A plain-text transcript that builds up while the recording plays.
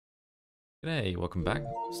G'day, welcome back.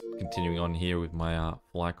 Just continuing on here with my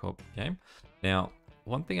Fly Corp game. Now,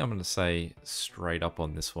 one thing I'm going to say straight up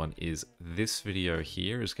on this one is this video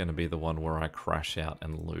here is going to be the one where I crash out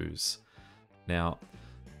and lose. Now,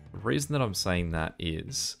 the reason that I'm saying that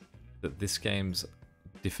is that this game's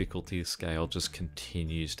difficulty scale just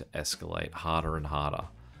continues to escalate harder and harder.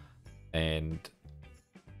 And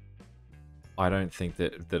I don't think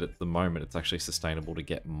that at the moment it's actually sustainable to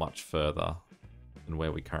get much further than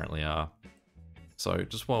where we currently are. So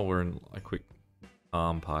just while we're in a quick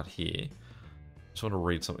part here, I just want to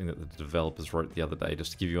read something that the developers wrote the other day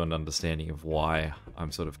just to give you an understanding of why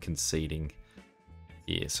I'm sort of conceding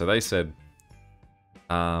here. So they said,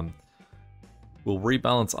 we'll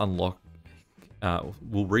rebalance unlock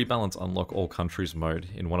all countries mode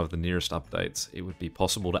in one of the nearest updates. It would be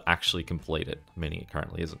possible to actually complete it, meaning it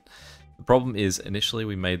currently isn't. The problem is, initially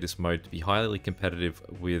we made this mode to be highly competitive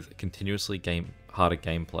with continuously harder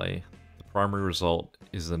gameplay. The primary result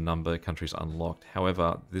is the number of countries unlocked.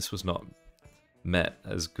 However, this was not met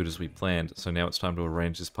as good as we planned, so now it's time to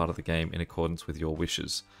arrange this part of the game in accordance with your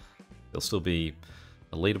wishes. There'll still be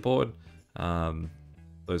a leaderboard.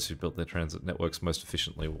 Those who built their transit networks most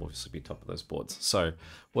efficiently will obviously be top of those boards. So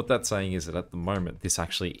what that's saying is that at the moment, this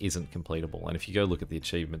actually isn't completable. And if you go look at the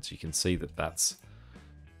achievements, you can see that that's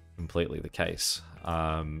completely the case.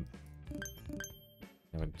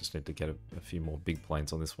 I just need to get a few more big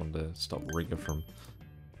planes on this one to stop Riga from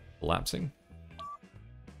collapsing.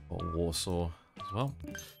 Or Warsaw as well.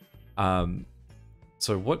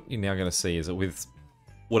 So what you're now going to see is that with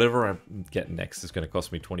whatever I get next is going to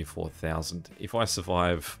cost me 24,000. If I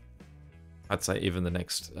survive, I'd say even the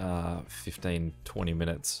next 15, 20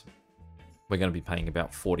 minutes, we're going to be paying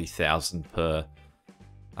about 40,000 per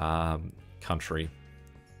country.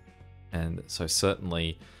 And so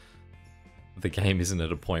certainly the game isn't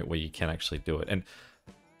at a point where you can actually do it. And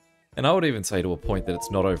I would even say to a point that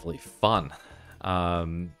it's not overly fun.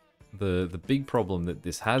 The big problem that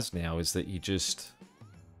this has now is that you just,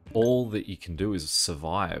 all that you can do is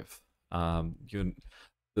survive. I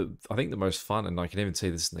think the most fun, and I can even see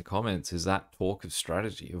this in the comments, is that talk of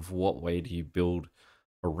strategy of what way do you build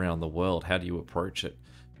around the world? How do you approach it?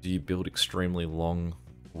 Do you build extremely long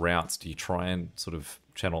routes? Do you try and sort of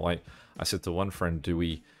channel? I said to one friend,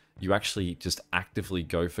 you actually just actively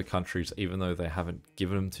go for countries even though they haven't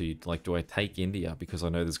given them to you? Like, do I take India because I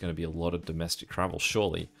know there's going to be a lot of domestic travel,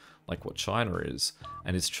 surely, like what China is?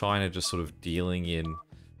 And is China just sort of dealing in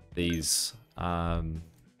these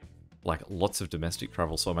like lots of domestic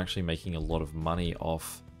travel, so I'm actually making a lot of money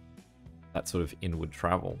off that sort of inward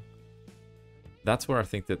travel? That's where I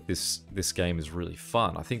think that this game is really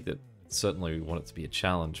fun. I think that certainly we want it to be a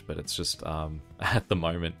challenge, but it's just at the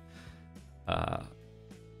moment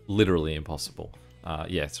literally impossible.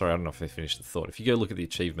 Yeah, sorry, I don't know if I finished the thought. If you go look at the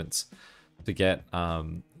achievements, to get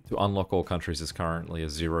to unlock all countries is currently a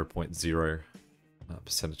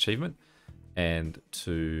 0.0% achievement, and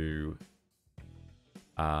to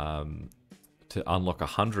unlock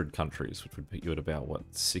 100 countries, which would put you at about,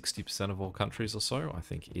 what, 60% of all countries or so, I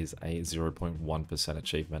think is a 0.1%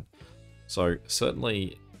 achievement. So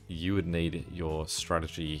certainly you would need your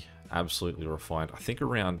strategy absolutely refined. I think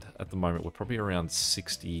around, at the moment, we're probably around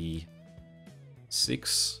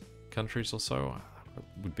 66 countries or so,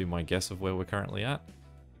 would be my guess of where we're currently at.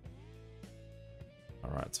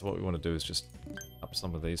 Alright, so what we want to do is just up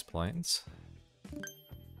some of these planes.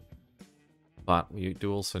 But we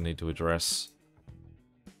do also need to address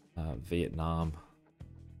Vietnam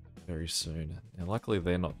very soon. Now, luckily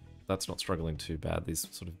that's not struggling too bad. These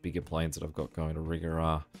sort of bigger planes that I've got going to Riga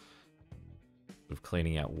are sort of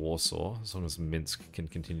cleaning out Warsaw. As long as Minsk can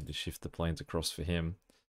continue to shift the planes across for him,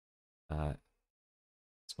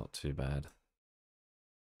 it's not too bad.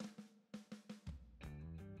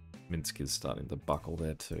 Minsk is starting to buckle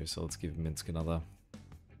there too, so let's give Minsk another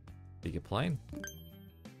bigger plane.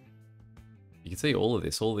 You can see all of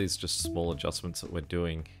this, all these just small adjustments that we're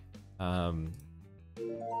doing.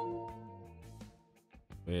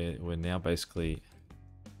 We're now basically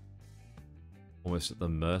almost at the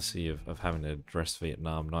mercy of having to address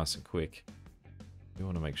Vietnam nice and quick. We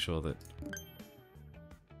want to make sure that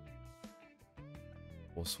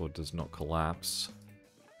Warsaw does not collapse.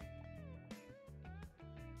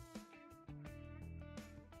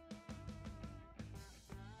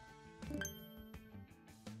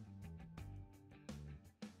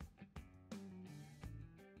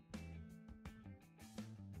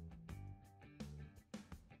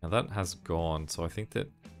 Now that has gone, so I think that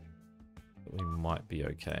we might be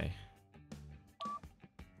okay.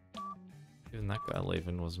 Even that guy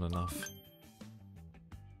leaving wasn't enough.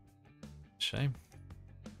 Shame.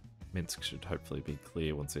 Minsk should hopefully be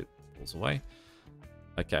clear once it pulls away.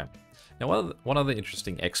 Okay. Now, one other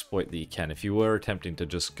interesting exploit that you can, if you were attempting to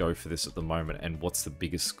just go for this at the moment, and what's the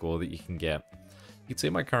biggest score that you can get, you can see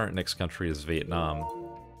my current next country is Vietnam.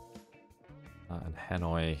 And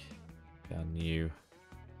Hanoi, our new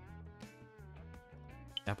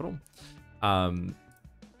capital. And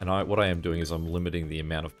what I am doing is I'm limiting the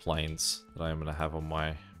amount of planes that I am going to have on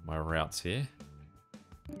my routes here.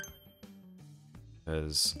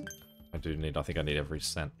 Because I think I need every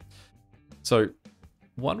cent. So,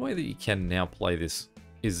 one way that you can now play this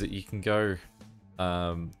is that you can go,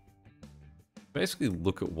 basically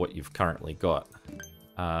look at what you've currently got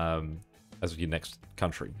as your next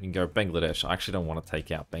country. You can go Bangladesh. I actually don't want to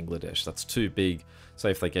take out Bangladesh. That's too big.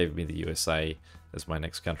 Say if they gave me the USA as my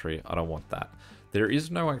next country, I don't want that. There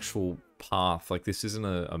is no actual path, like this isn't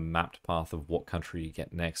a mapped path of what country you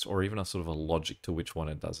get next, or even a sort of a logic to which one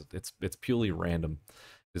it does it. It's purely random.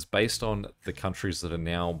 It's based on the countries that are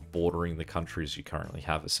now bordering the countries you currently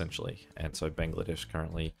have, essentially. And so Bangladesh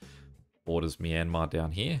currently borders Myanmar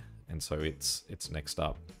down here, and so it's next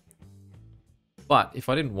up. But if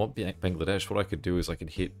I didn't want Bangladesh, what I could do is I could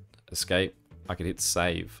hit escape, I could hit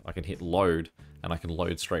save, I can hit load, and I can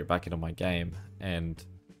load straight back into my game, and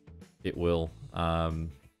it will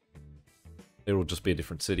it'll just be a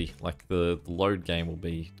different city. Like the load game will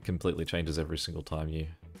be completely changes every single time you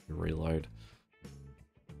reload.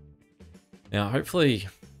 Now, hopefully,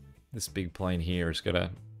 this big plane here is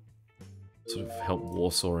gonna sort of help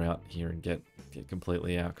Warsaw out here and get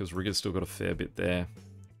completely out, because Riga's still got a fair bit there.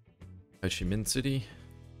 Ho Chi Minh City.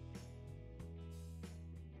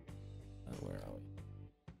 Where are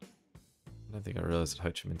we? I don't think I realized that Ho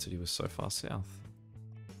Chi Minh City was so far south.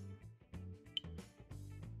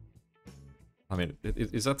 I mean,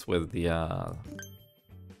 that's where the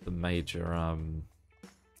major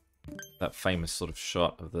that famous sort of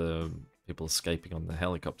shot of the people escaping on the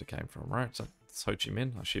helicopter came from, right? So it's Ho Chi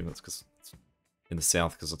Minh. I assume that's because it's in the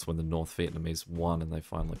south, because that's when the North Vietnamese won and they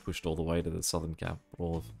finally pushed all the way to the southern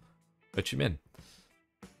capital of Ho Chi Minh.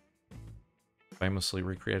 Famously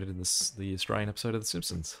recreated in the Australian episode of The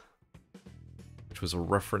Simpsons, which was a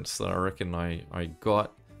reference that I reckon I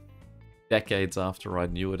got decades after I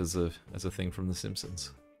knew it as a thing from The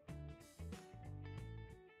Simpsons.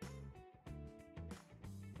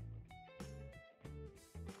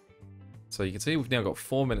 So you can see we've now got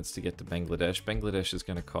 4 minutes to get to Bangladesh. Bangladesh is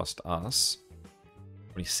going to cost us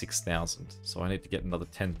 26,000. So I need to get another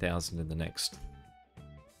 10,000 in the next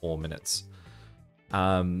 4 minutes.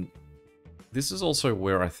 This is also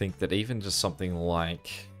where I think that even just something like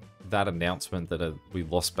that announcement that we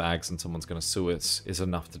lost bags and someone's going to sue us is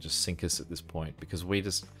enough to just sink us at this point, because we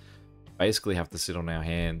just basically have to sit on our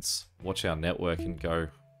hands, watch our network and go,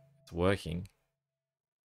 it's working.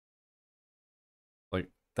 Like,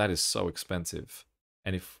 that is so expensive.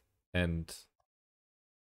 And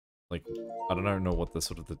like, I don't know what the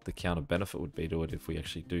sort of the counter benefit would be to it if we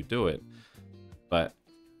actually do it. But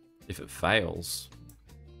if it fails,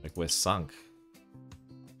 like, we're sunk.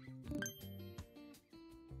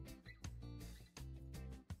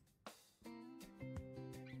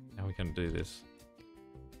 How are we going to do this?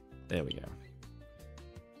 There we go.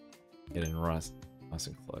 Get in nice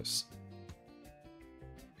and close.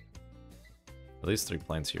 Well, these three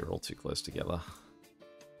planes here are all too close together.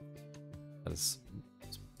 That is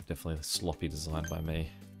definitely a sloppy design by me.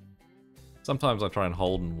 Sometimes I try and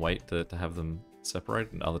hold and wait to have them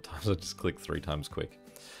separate, and other times I just click 3 times quick.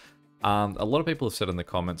 A lot of people have said in the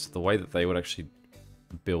comments the way that they would actually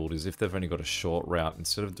build is if they've only got a short route,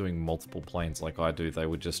 instead of doing multiple planes like I do, they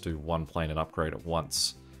would just do one plane and upgrade at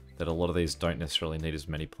once. That a lot of these don't necessarily need as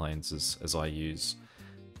many planes as I use.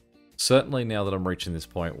 Certainly now that I'm reaching this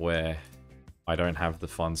point where I don't have the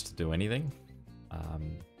funds to do anything,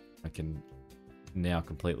 I can now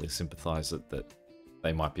completely sympathize that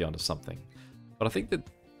they might be onto something. But I think that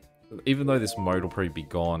even though this mode will probably be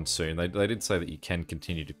gone soon, they did say that you can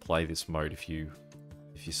continue to play this mode if you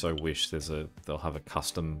so wish. They'll have a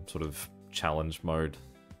custom sort of challenge mode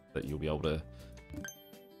that you'll be able to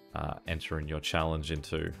enter in your challenge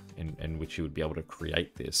into, in which you would be able to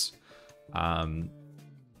create this. But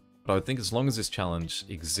I think as long as this challenge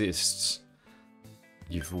exists,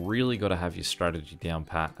 you've really got to have your strategy down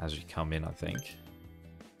pat as you come in, I think.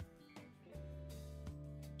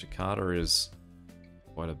 Jakarta is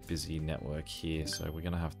quite a busy network here, so we're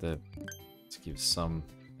going to have to give some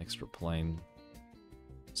extra plane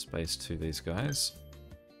space to these guys.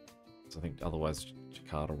 So I think otherwise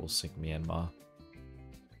Jakarta will sink Myanmar.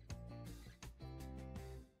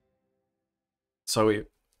 So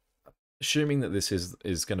assuming that this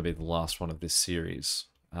is going to be the last one of this series,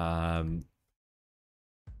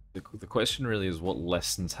 the question really is, what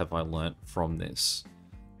lessons have I learnt from this?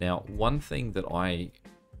 Now, one thing that I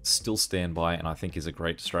still stand by and I think is a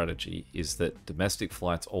great strategy is that domestic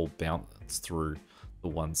flights all bounce through the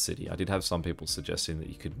one city. I did have some people suggesting that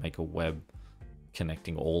you could make a web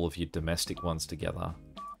connecting all of your domestic ones together.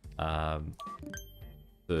 To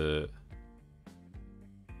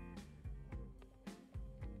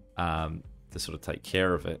sort of take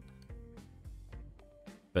care of it.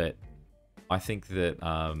 But I think that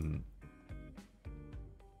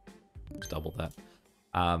double that.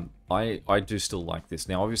 I do still like this.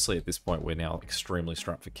 Now, obviously, at this point, we're now extremely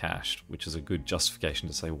strapped for cash, which is a good justification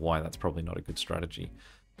to say why that's probably not a good strategy.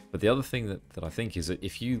 But the other thing that I think is that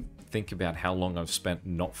if you think about how long I've spent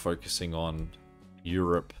not focusing on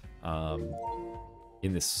Europe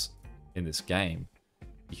in this game,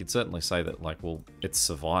 you could certainly say that, like, well, it's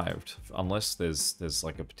survived. Unless there's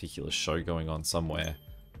like a particular show going on somewhere,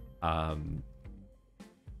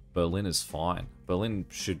 Berlin is fine. Berlin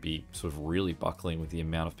should be sort of really buckling with the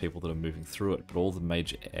amount of people that are moving through it, but all the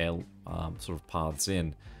major air sort of paths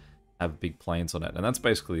in have big planes on it. And that's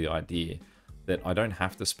basically the idea, that I don't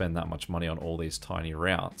have to spend that much money on all these tiny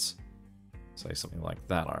routes. Say something like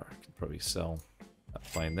that, I could probably sell that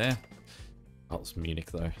plane there. Oh, it's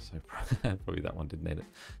Munich though, so probably that one didn't need it.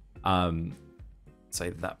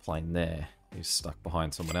 Say that plane there is stuck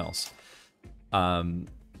behind someone else.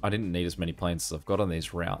 I didn't need as many planes as I've got on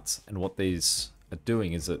these routes, and what these are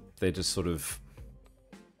doing is that they're just sort of...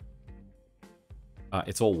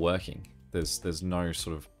 it's all working. There's no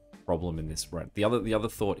sort of problem in this route. The other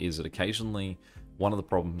thought is that occasionally one of the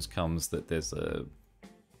problems comes that there's a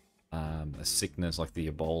sickness like the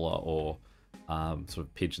Ebola, or sort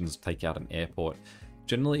of pigeons take out an airport.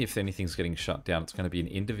 Generally, if anything's getting shut down, it's going to be an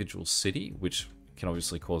individual city, which can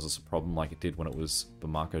obviously cause us a problem like it did when it was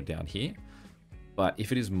Bamako down here. But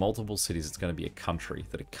if it is multiple cities, it's going to be a country,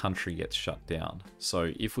 that a country gets shut down.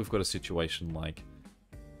 So if we've got a situation like,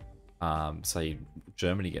 say,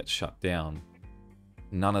 Germany gets shut down,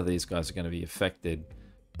 none of these guys are going to be affected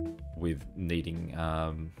with needing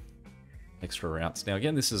extra routes. Now,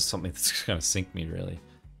 again, this is something that's going to sink me, really,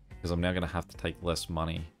 because I'm now going to have to take less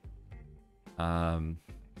money. And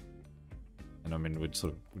I mean, we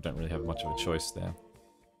don't really have much of a choice there.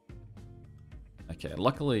 Okay,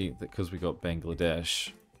 luckily, because we got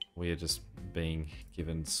Bangladesh, we are just being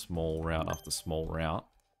given small route after small route.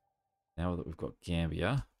 Now that we've got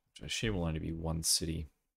Gambia, which I assume will only be one city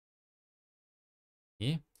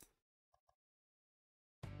here,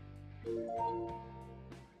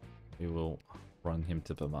 we will run him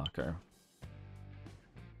to Bamako.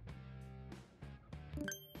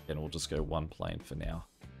 And we'll just go one plane for now.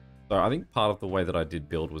 So I think part of the way that I did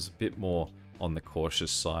build was a bit more on the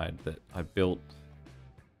cautious side, that I built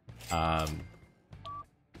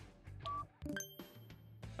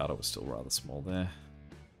it was still rather small there.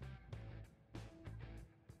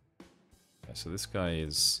 Okay, so this guy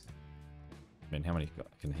is, I mean, how many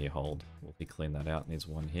can he hold? Will he clean that out in his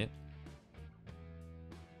one hit?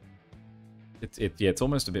 Yeah, it's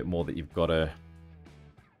almost a bit more that you've got to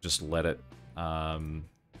just let it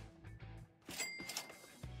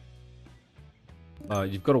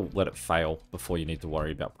you've got to let it fail before you need to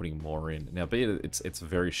worry about putting more in. Now, be it, it's a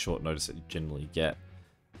very short notice that you generally get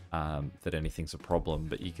that anything's a problem,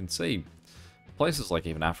 but you can see places like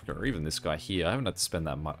even Africa, or even this guy here, I haven't had to spend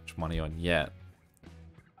that much money on yet.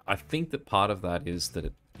 I think that part of that is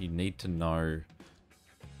that you need to know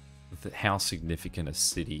how significant a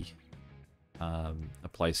city, a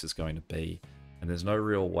place is going to be, and there's no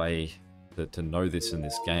real way to know this in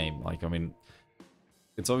this game. Like, I mean,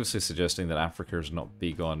 it's obviously suggesting that Africa is not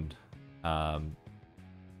big on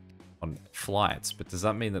flights, but does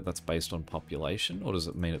that mean that that's based on population, or does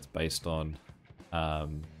it mean it's based on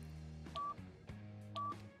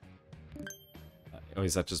or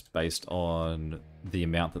is that just based on the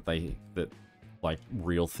amount that like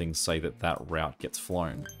real things say that route gets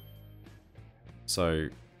flown? So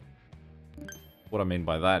what I mean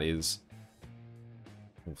by that is,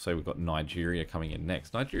 we'll say we've got Nigeria coming in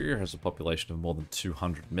next. Nigeria has a population of more than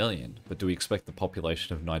 200 million, but do we expect the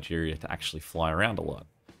population of Nigeria to actually fly around a lot?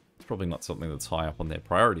 It's probably not something that's high up on their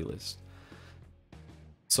priority list.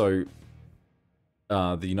 So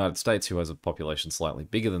the United States, who has a population slightly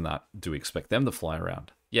bigger than that, do we expect them to fly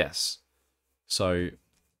around? Yes. So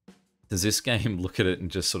does this game look at it and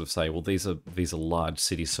just sort of say, well, these are large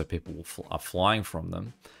cities, so people are flying from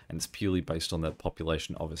them, and it's purely based on the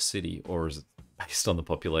population of a city, or is it based on the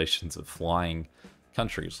populations of flying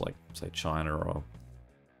countries like, say, China or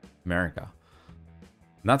America?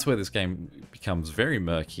 And that's where this game becomes very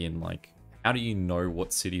murky, and like, how do you know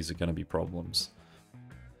what cities are going to be problems?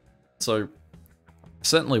 So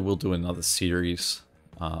certainly we'll do another series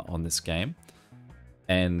on this game,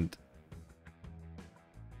 and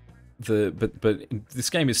but this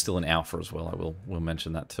game is still an alpha as well. We'll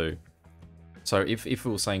mention that too. So if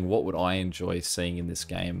we were saying what would I enjoy seeing in this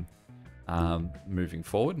game moving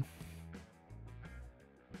forward,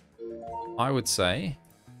 I would say,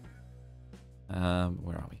 where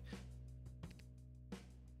are we?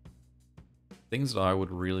 Things that I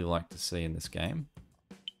would really like to see in this game.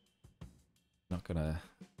 Not gonna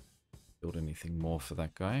build anything more for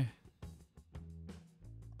that guy.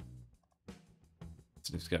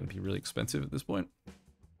 It's going to be really expensive at this point.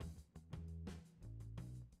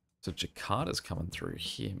 So Jakarta's coming through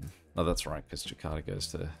him. Oh, that's right, because Jakarta goes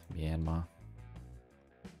to Myanmar.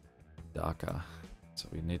 Dhaka. So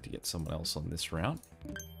we need to get someone else on this route.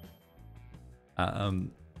 What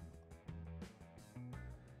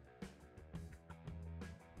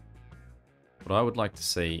I would like to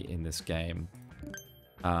see in this game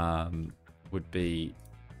would be...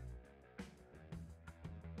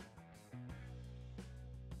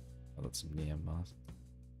 Oh, that's Myanmar.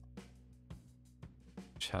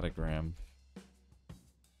 Chattogram.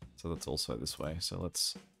 So that's also this way. So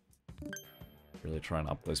let's really try and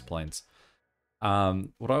up those planes.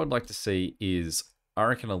 What I would like to see is, I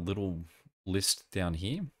reckon, a little list down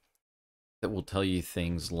here that will tell you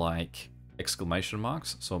things like exclamation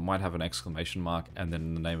marks. So it might have an exclamation mark and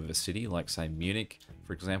then the name of a city, like say Munich,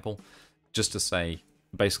 for example, just to say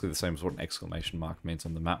basically the same as what an exclamation mark means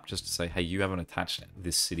on the map, just to say, hey, you haven't attached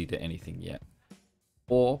this city to anything yet.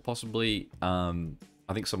 Or possibly, I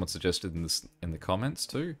think someone suggested in the comments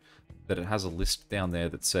too, that it has a list down there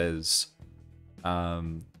that says,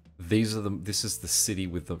 this is the city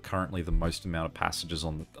with currently the most amount of passages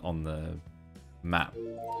on the map.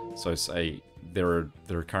 So say there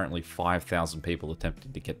are currently 5,000 people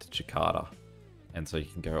attempting to get to Jakarta, and so you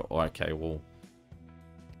can go, oh, okay, well,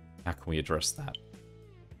 how can we address that?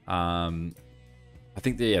 I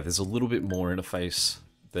think that, yeah, there's a little bit more interface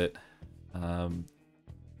that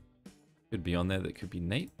could be on there that could be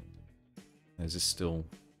neat. There's just still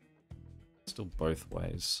both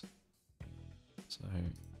ways. So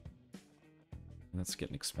that's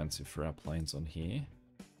getting expensive for our planes on here.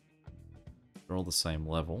 They're all the same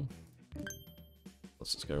level.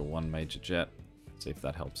 Let's just go one major jet, see if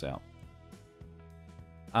that helps out.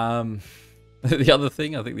 The other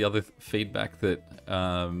thing, I think the other feedback that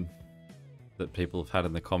that people have had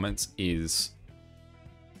in the comments is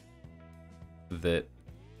that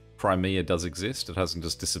Crimea does exist. It hasn't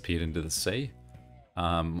just disappeared into the sea.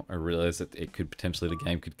 I realize that it could potentially, the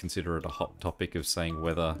game could consider it a hot topic of saying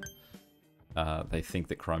whether they think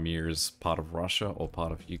that Crimea is part of Russia or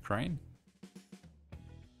part of Ukraine.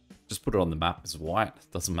 Just put it on the map as white.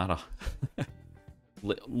 It doesn't matter.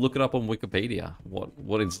 Look it up on Wikipedia.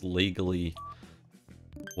 What is legally,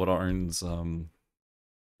 what owns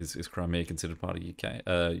is Crimea considered part of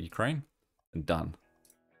Ukraine? And done.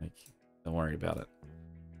 Like, don't worry about it.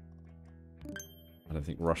 I don't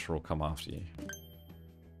think Russia will come after you.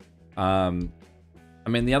 I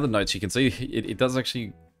mean, the other notes you can see, it does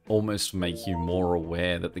actually almost make you more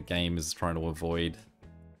aware that the game is trying to avoid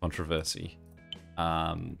controversy.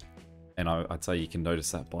 And I'd say you can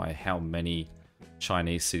notice that by how many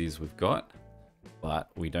Chinese cities we've got, but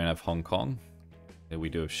we don't have Hong Kong. We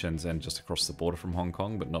do have Shenzhen just across the border from Hong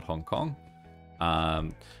Kong, but not Hong Kong.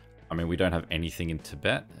 I mean, we don't have anything in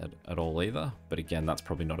Tibet at all either, but again, that's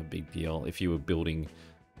probably not a big deal. If you were going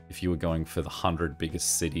for the 100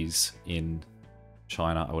 biggest cities in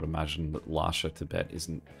China, I would imagine that Lhasa, Tibet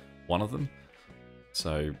isn't one of them.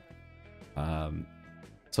 So,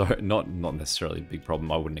 so not necessarily a big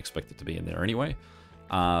problem. I wouldn't expect it to be in there anyway.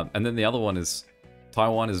 And then the other one is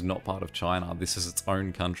Taiwan is not part of China. This is its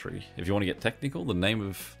own country. If you want to get technical, the name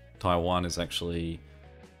of Taiwan is actually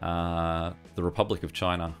the Republic of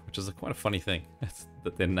China, which is quite a funny thing.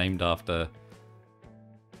 That they're named after.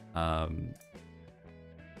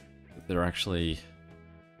 They're actually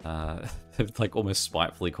they've like almost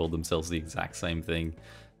spitefully called themselves the exact same thing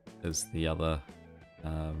as the other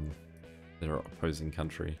their opposing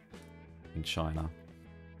country in China.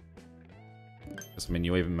 Because I mean,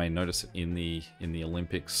 you even may notice it in the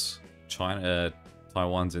Olympics.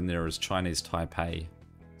 Taiwan's in there as Chinese Taipei,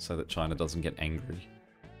 so that China doesn't get angry.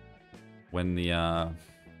 When the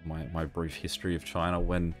my brief history of China,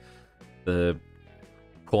 when the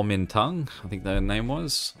Kuomintang, I think their name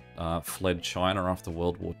was, fled China after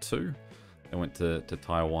World War II, they went to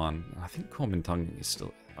Taiwan. I think Kuomintang is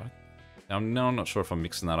still. I'm not sure if I'm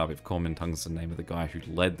mixing that up. If Kuomintang's the name of the guy who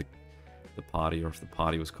led the party, or if the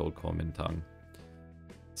party was called Kuomintang.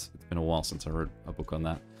 It's been a while since I read a book on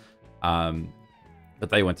that. But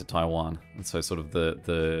they went to Taiwan, and so sort of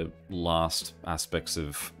the last aspects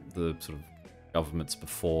of the sort of governments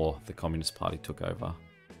before the Communist Party took over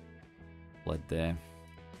led there.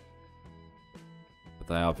 But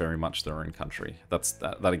they are very much their own country.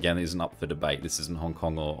 That again isn't up for debate. This isn't Hong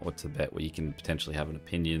Kong or Tibet, where you can potentially have an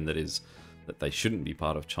opinion that is that they shouldn't be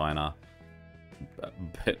part of China.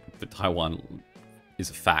 But Taiwan is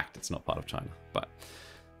a fact. It's not part of China, but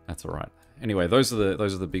that's all right. Anyway, those are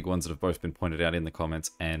the big ones that have both been pointed out in the comments,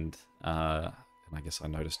 and I guess I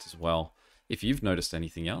noticed as well. If you've noticed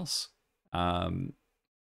anything else, feel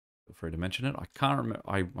free to mention it. I can't remember.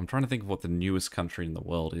 I'm trying to think of what the newest country in the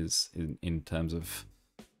world is in terms of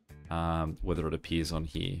whether it appears on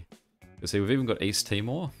here. You see, we've even got East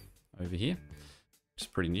Timor over here, which is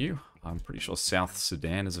pretty new. I'm pretty sure South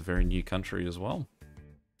Sudan is a very new country as well.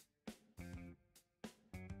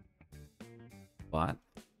 But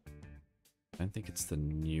I don't think it's the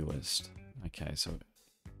newest. Okay, so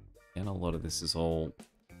again, a lot of this is all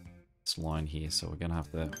this line here, so we're gonna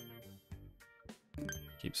have to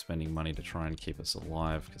keep spending money to try and keep us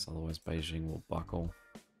alive, because otherwise Beijing will buckle.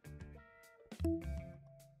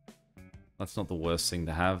 That's not the worst thing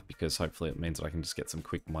to have, because hopefully it means that I can just get some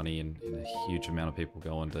quick money and a huge amount of people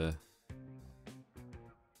going to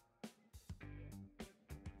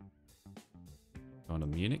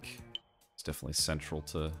Munich. It's definitely central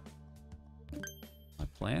to my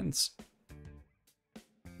plans.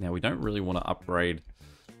 Now, we don't really want to upgrade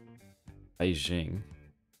Beijing.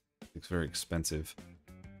 It's very expensive.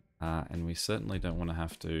 And we certainly don't want to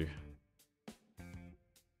have to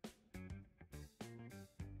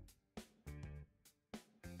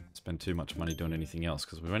spend too much money doing anything else,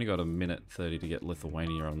 because we've only got 1:30 to get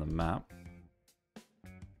Lithuania on the map.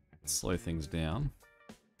 Slow things down.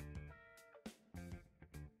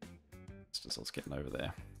 Let's get over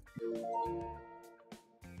there.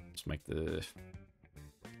 Just make the...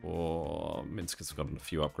 Minsk has gotten a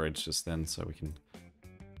few upgrades just then, so we can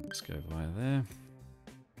just go via there.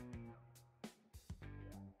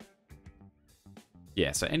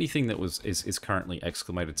 Yeah, so anything that is currently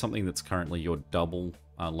exclamated, something that's currently your double,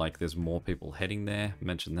 like there's more people heading there,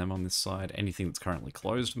 mention them on this side. Anything that's currently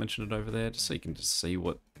closed, mention it over there, just so you can just see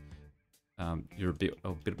what you're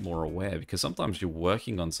a bit more aware, because sometimes you're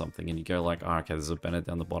working on something and you go like, oh, okay, there's a banner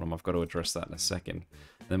down the bottom, I've got to address that in a second.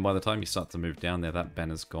 And then by the time you start to move down there, that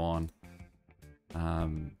banner's gone.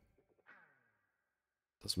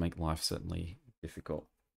 Does make life certainly difficult.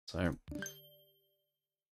 So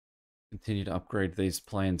continue to upgrade these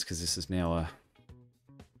planes, because this is now a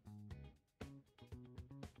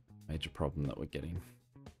major problem that we're getting.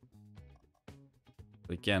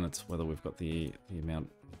 But again, it's whether we've got the amount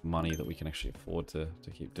of money that we can actually afford to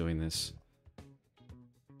keep doing this.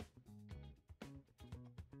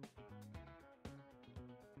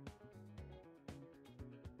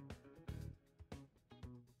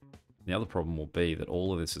 The other problem will be that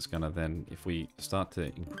all of this is going to then, if we start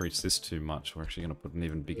to increase this too much, we're actually going to put an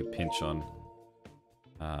even bigger pinch on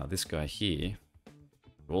this guy here,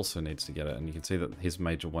 who also needs to get it. And you can see that his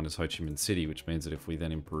major one is Ho Chi Minh City, which means that if we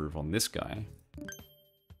then improve on this guy,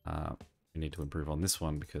 we need to improve on this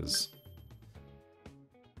one, because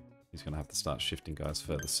he's going to have to start shifting guys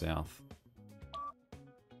further south.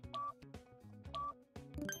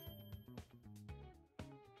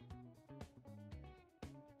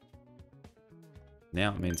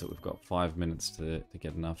 Now it means that we've got 5 minutes to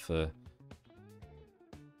get enough for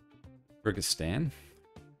Kyrgyzstan.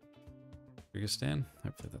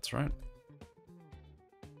 Hopefully that's right.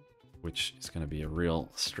 Which is going to be a real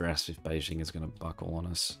stress if Beijing is going to buckle on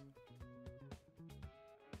us.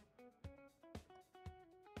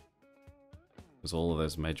 Because all of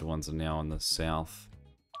those major ones are now in the south.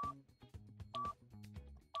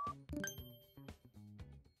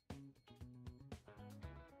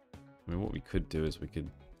 I mean, what we could do is we could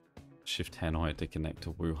shift Hanoi to connect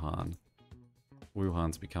to Wuhan.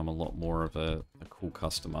 Wuhan's become a lot more of a cool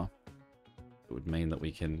customer. It would mean that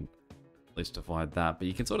we can at least divide that, but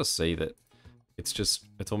you can sort of see that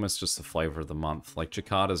it's almost just the flavor of the month. Like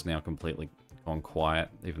Jakarta's now completely gone quiet,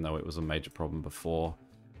 even though it was a major problem before.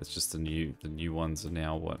 It's just the new ones are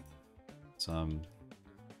now what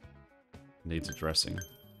needs addressing.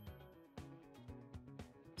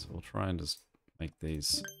 So we'll try and just make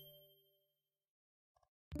these.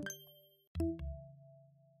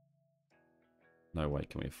 No way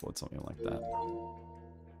can we afford something like that.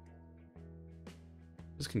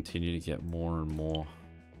 Just continue to get more and more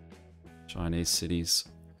Chinese cities.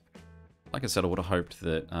 Like I said, I would have hoped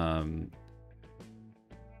that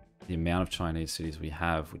the amount of Chinese cities we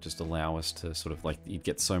have would just allow us to sort of like, you'd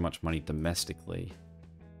get so much money domestically.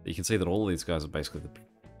 You can see that all of these guys are basically,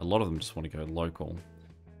 a lot of them just want to go local.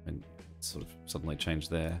 And sort of suddenly changed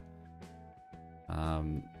there.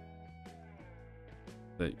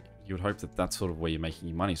 That you would hope that that's sort of where you're making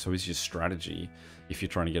your money. So is your strategy, if you're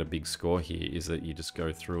trying to get a big score here, is that you just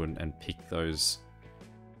go through and pick those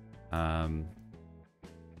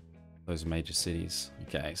major cities.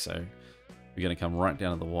 Okay, so we're going to come right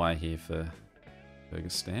down to the wire here for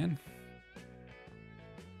Kyrgyzstan.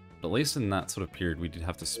 But at least in that sort of period, we did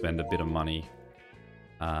have to spend a bit of money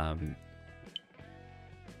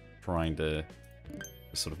trying to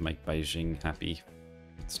sort of make Beijing happy.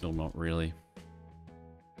 It's still not really.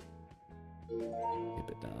 Keep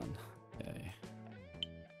it down. Okay.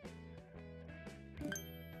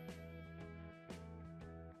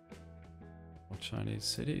 More Chinese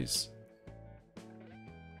cities.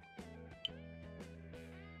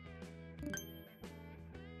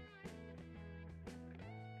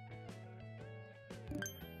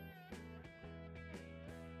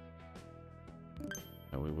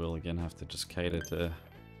 We will again have to just cater to...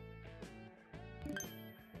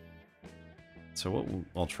 So what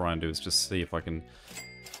I'll try and do is just see if I can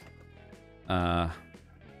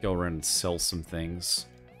go around and sell some things.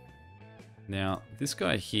 Now, this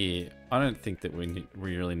guy here, I don't think that we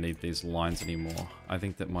really need these lines anymore. I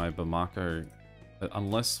think that my Bamako,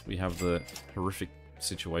 unless we have the horrific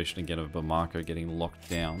situation again of Bamako getting locked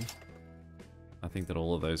down, I think that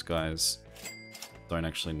all of those guys don't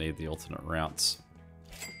actually need the alternate routes.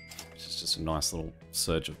 It's just a nice little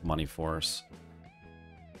surge of money for us.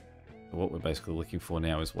 What we're basically looking for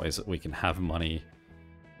now is ways that we can have money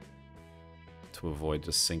to avoid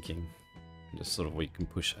just sinking. And just sort of we can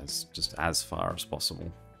push as far as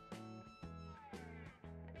possible.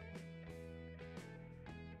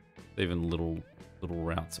 Even little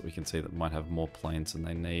routes that we can see that might have more planes than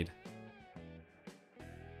they need.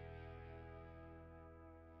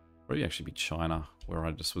 Probably actually be China, where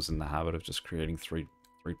I just was in the habit of just creating three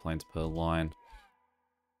planes per line.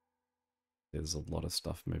 There's a lot of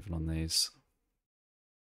stuff moving on these.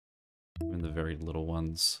 Even the very little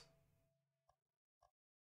ones.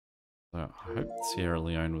 So I hope Sierra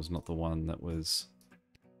Leone was not the one that was...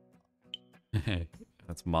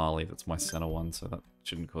 That's Mali, that's my center one, so that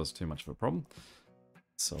shouldn't cause too much of a problem.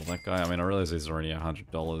 Sell that guy. I mean, I realize these are only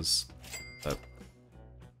 $100, but...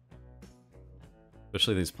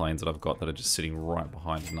 Especially these planes that I've got that are just sitting right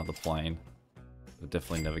behind another plane. They're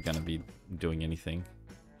definitely never going to be doing anything.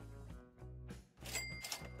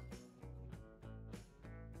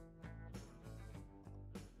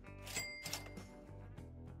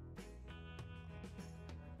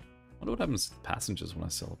 I wonder what happens to the passengers when I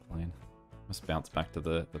sell a plane. Must bounce back to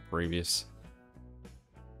the previous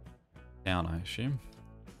town, I assume.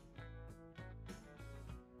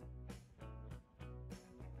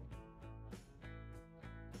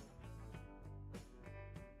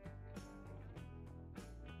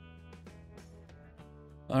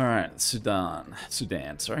 Alright, Sudan,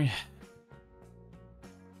 sorry.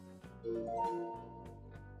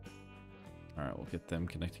 Alright, we'll get them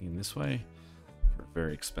connecting in this way for a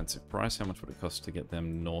very expensive price. How much would it cost to get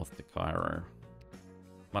them north to Cairo?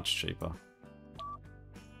 Much cheaper.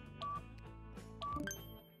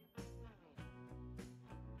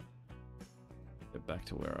 Get back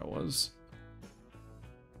to where I was.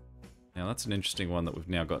 Now that's an interesting one that we've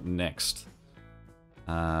now got next.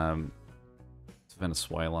 It's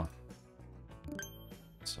Venezuela.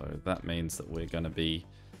 So that means that we're going to be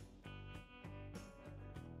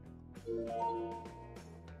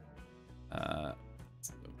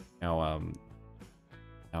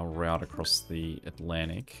our route across the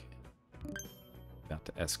Atlantic about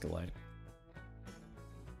to escalate.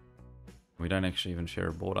 We don't actually even share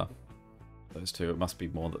a border. Those two, it must be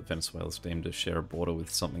more that Venezuela's deemed to share a border with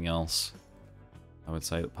something else. I would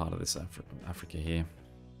say that part of this Africa here.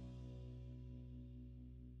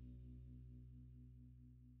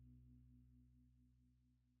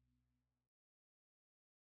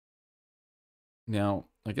 Now,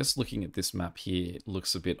 I guess looking at this map here, it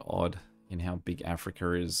looks a bit odd in how big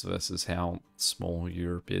Africa is versus how small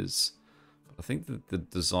Europe is. But I think that the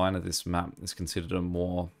design of this map is considered a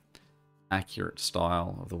more accurate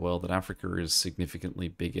style of the world, that Africa is significantly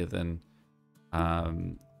bigger than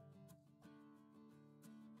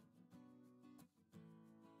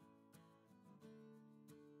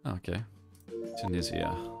okay. Tunisia.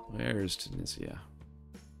 Where is Tunisia?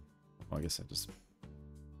 Oh, I guess I just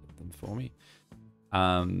get them for me.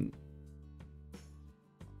 And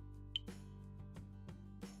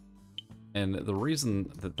the reason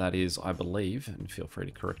that that is, I believe, and feel free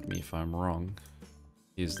to correct me if I'm wrong,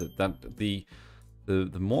 is that the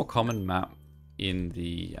more common map in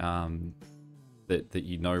the that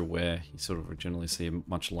you know where. You sort of generally see a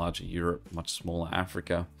much larger Europe, much smaller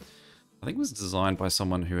Africa. I think it was designed by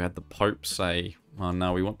someone who had the Pope say, "Oh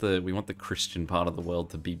no, we want the Christian part of the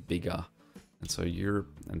world to be bigger," and so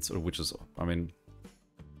Europe, and sort of, which is, I mean,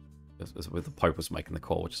 where the Pope was making the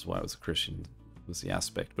call, which is why it was a Christian, was the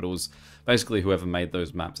aspect. But it was basically whoever made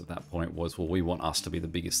those maps at that point was, well, we want us to be the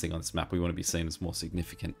biggest thing on this map. We want to be seen as more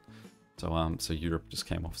significant. So so Europe just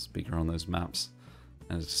came off as bigger on those maps,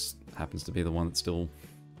 and it just happens to be the one that's still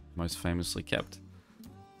most famously kept.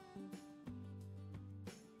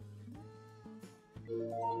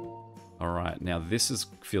 All right, now this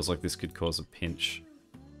feels like this could cause a pinch.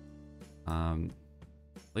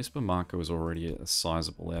 At least Bamako is already a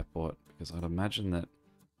sizable airport, because I'd imagine that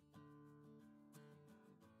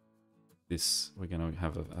we're going to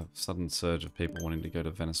have a sudden surge of people wanting to go to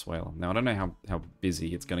Venezuela. Now, I don't know how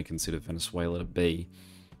busy it's going to consider Venezuela to be,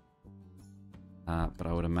 but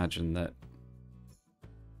I would imagine that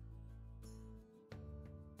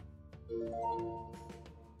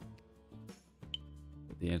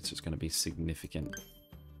the answer is going to be significant.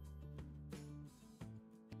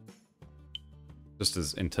 Just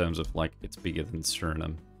as in terms of, like, it's bigger than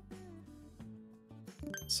Suriname.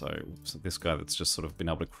 So this guy that's just sort of been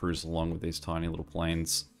able to cruise along with these tiny little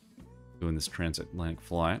planes doing this transatlantic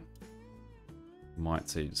flight might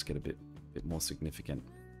see just get a bit more significant.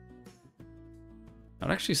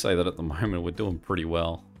 I'd actually say that at the moment we're doing pretty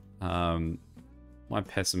well. My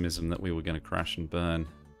pessimism that we were going to crash and burn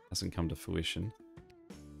hasn't come to fruition.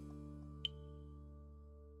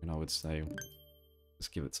 And I would say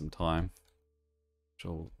just give it some time.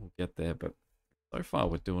 Sure, we'll get there, but so far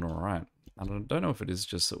we're doing all right. And I don't know if it is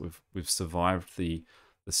just that we've survived the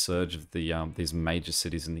surge of these major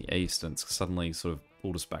cities in the east, and it's suddenly sort of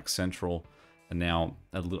pulled us back central. And now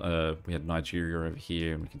we had Nigeria over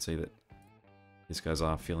here, and we can see that these guys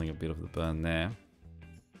are feeling a bit of the burn there.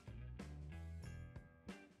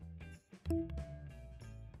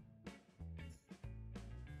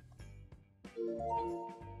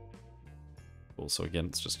 Also, again,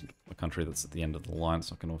 it's just a country that's at the end of the line. It's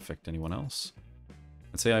not going to affect anyone else.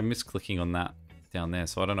 And see, I missed clicking on that down there,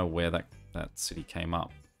 so I don't know where that city came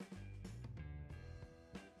up.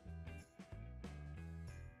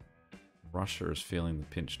 Russia is feeling the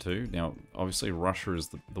pinch too. Now, obviously, Russia is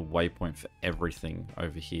the waypoint for everything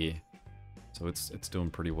over here, so it's doing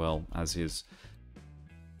pretty well, as is,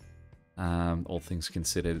 all things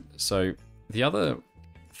considered. So the other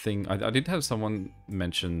thing, I did have someone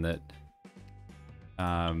mention that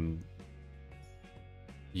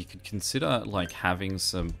you could consider, like, having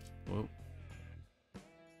some, well, you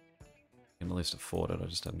can at least afford it, I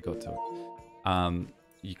just hadn't got to it.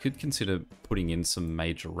 You could consider putting in some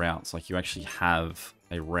major routes, like you actually have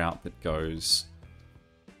a route that goes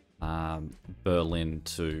Berlin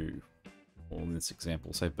to, well, in this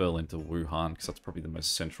example, say Berlin to Wuhan, because that's probably the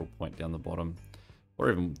most central point down the bottom, or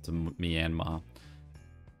even to Myanmar.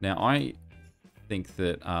 Now, I think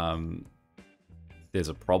that there's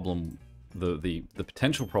a problem. The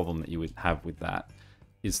potential problem that you would have with that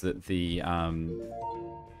is that the other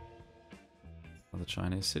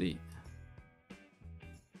Chinese city.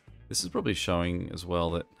 This is probably showing as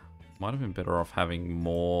well that might have been better off having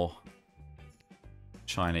more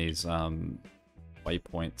Chinese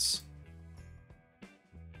waypoints.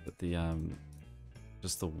 But the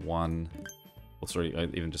just the one, or sorry,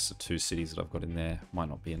 even just the two cities that I've got in there might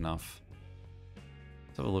not be enough.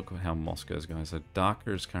 Let's have a look at how Moscow's going. So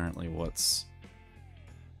Dhaka is currently what's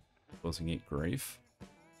causing it grief.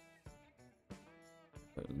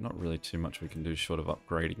 But not really too much we can do short of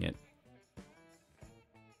upgrading it.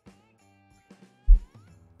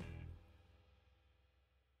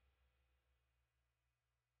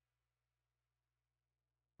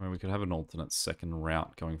 I mean, we could have an alternate second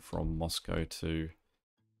route going from Moscow to,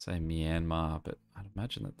 say, Myanmar, but I'd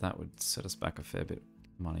imagine that that would set us back a fair bit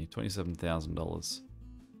of money. $27,000.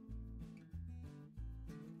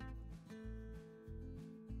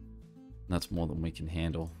 That's more than we can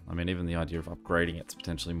handle. I mean, even the idea of upgrading it's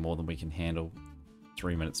potentially more than we can handle.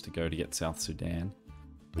 3 minutes to go to get South Sudan,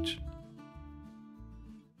 which...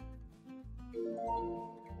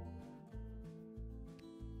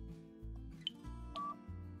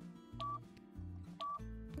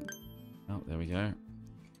 Oh, there we go.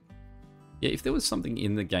 Yeah, if there was something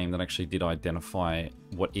in the game that actually did identify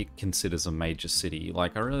what it considers a major city,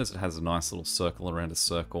 like I realize it has a nice little circle around a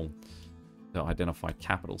circle to identify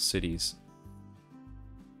capital cities.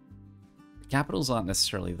 Capitals aren't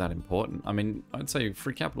necessarily that important. I mean, I'd say for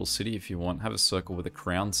a capital city, if you want, have a circle with a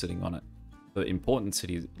crown sitting on it. The important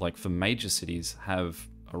cities, like for major cities, have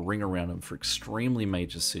a ring around them. For extremely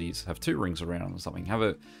major cities, have 2 rings around them or something.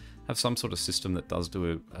 Have have some sort of system that does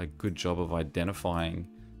do a good job of identifying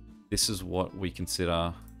this is what we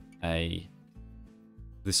consider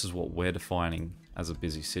this is what we're defining as a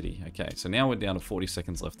busy city. Okay, so now we're down to 40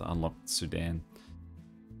 seconds left to unlock Sudan.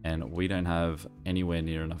 And we don't have anywhere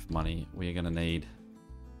near enough money. We're going to need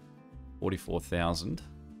 44,000.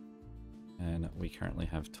 And we currently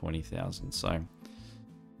have 20,000. So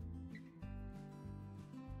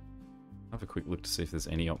have a quick look to see if there's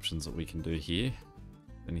any options that we can do here.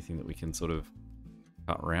 Anything that we can sort of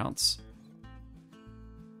cut routes.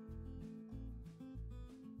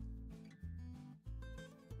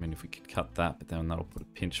 I mean, if we could cut that, but then that'll put a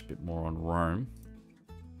pinch a bit more on Rome.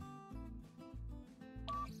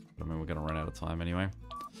 But I mean, we're going to run out of time anyway.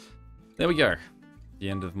 There we go. The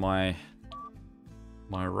end of my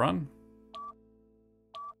run.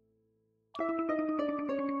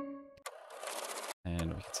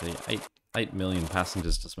 And we can see 8 million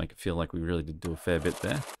passengers, just make it feel like we really did do a fair bit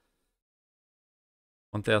there.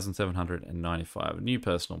 1,795, a new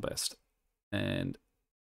personal best. And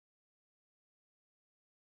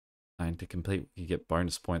to complete, you get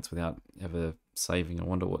bonus points without ever saving. I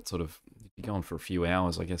wonder what sort of, you'd be going for a few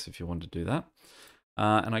hours, I guess, if you wanted to do that.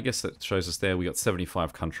 And I guess that shows us there, we got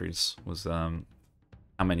 75 countries was how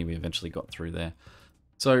many we eventually got through there.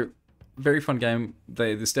 So, very fun game.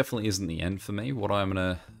 This definitely isn't the end for me. What I'm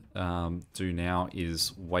going to do now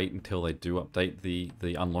is wait until they do update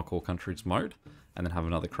the unlock all countries mode and then have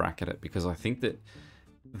another crack at it, because I think that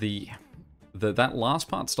that last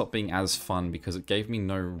part stopped being as fun because it gave me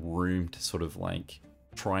no room to sort of like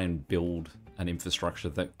try and build an infrastructure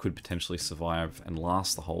that could potentially survive and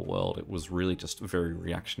last the whole world. It was really just very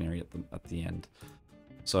reactionary at the end.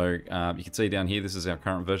 So you can see down here, this is our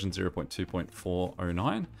current version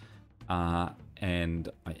 0.2.409. And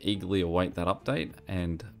I eagerly await that update.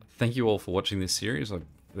 And thank you all for watching this series.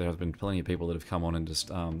 There have been plenty of people that have come on and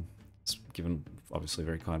just given obviously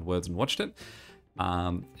very kind words and watched it.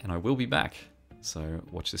 And I will be back. So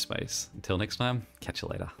watch this space. Until next time, catch you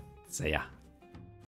later. See ya.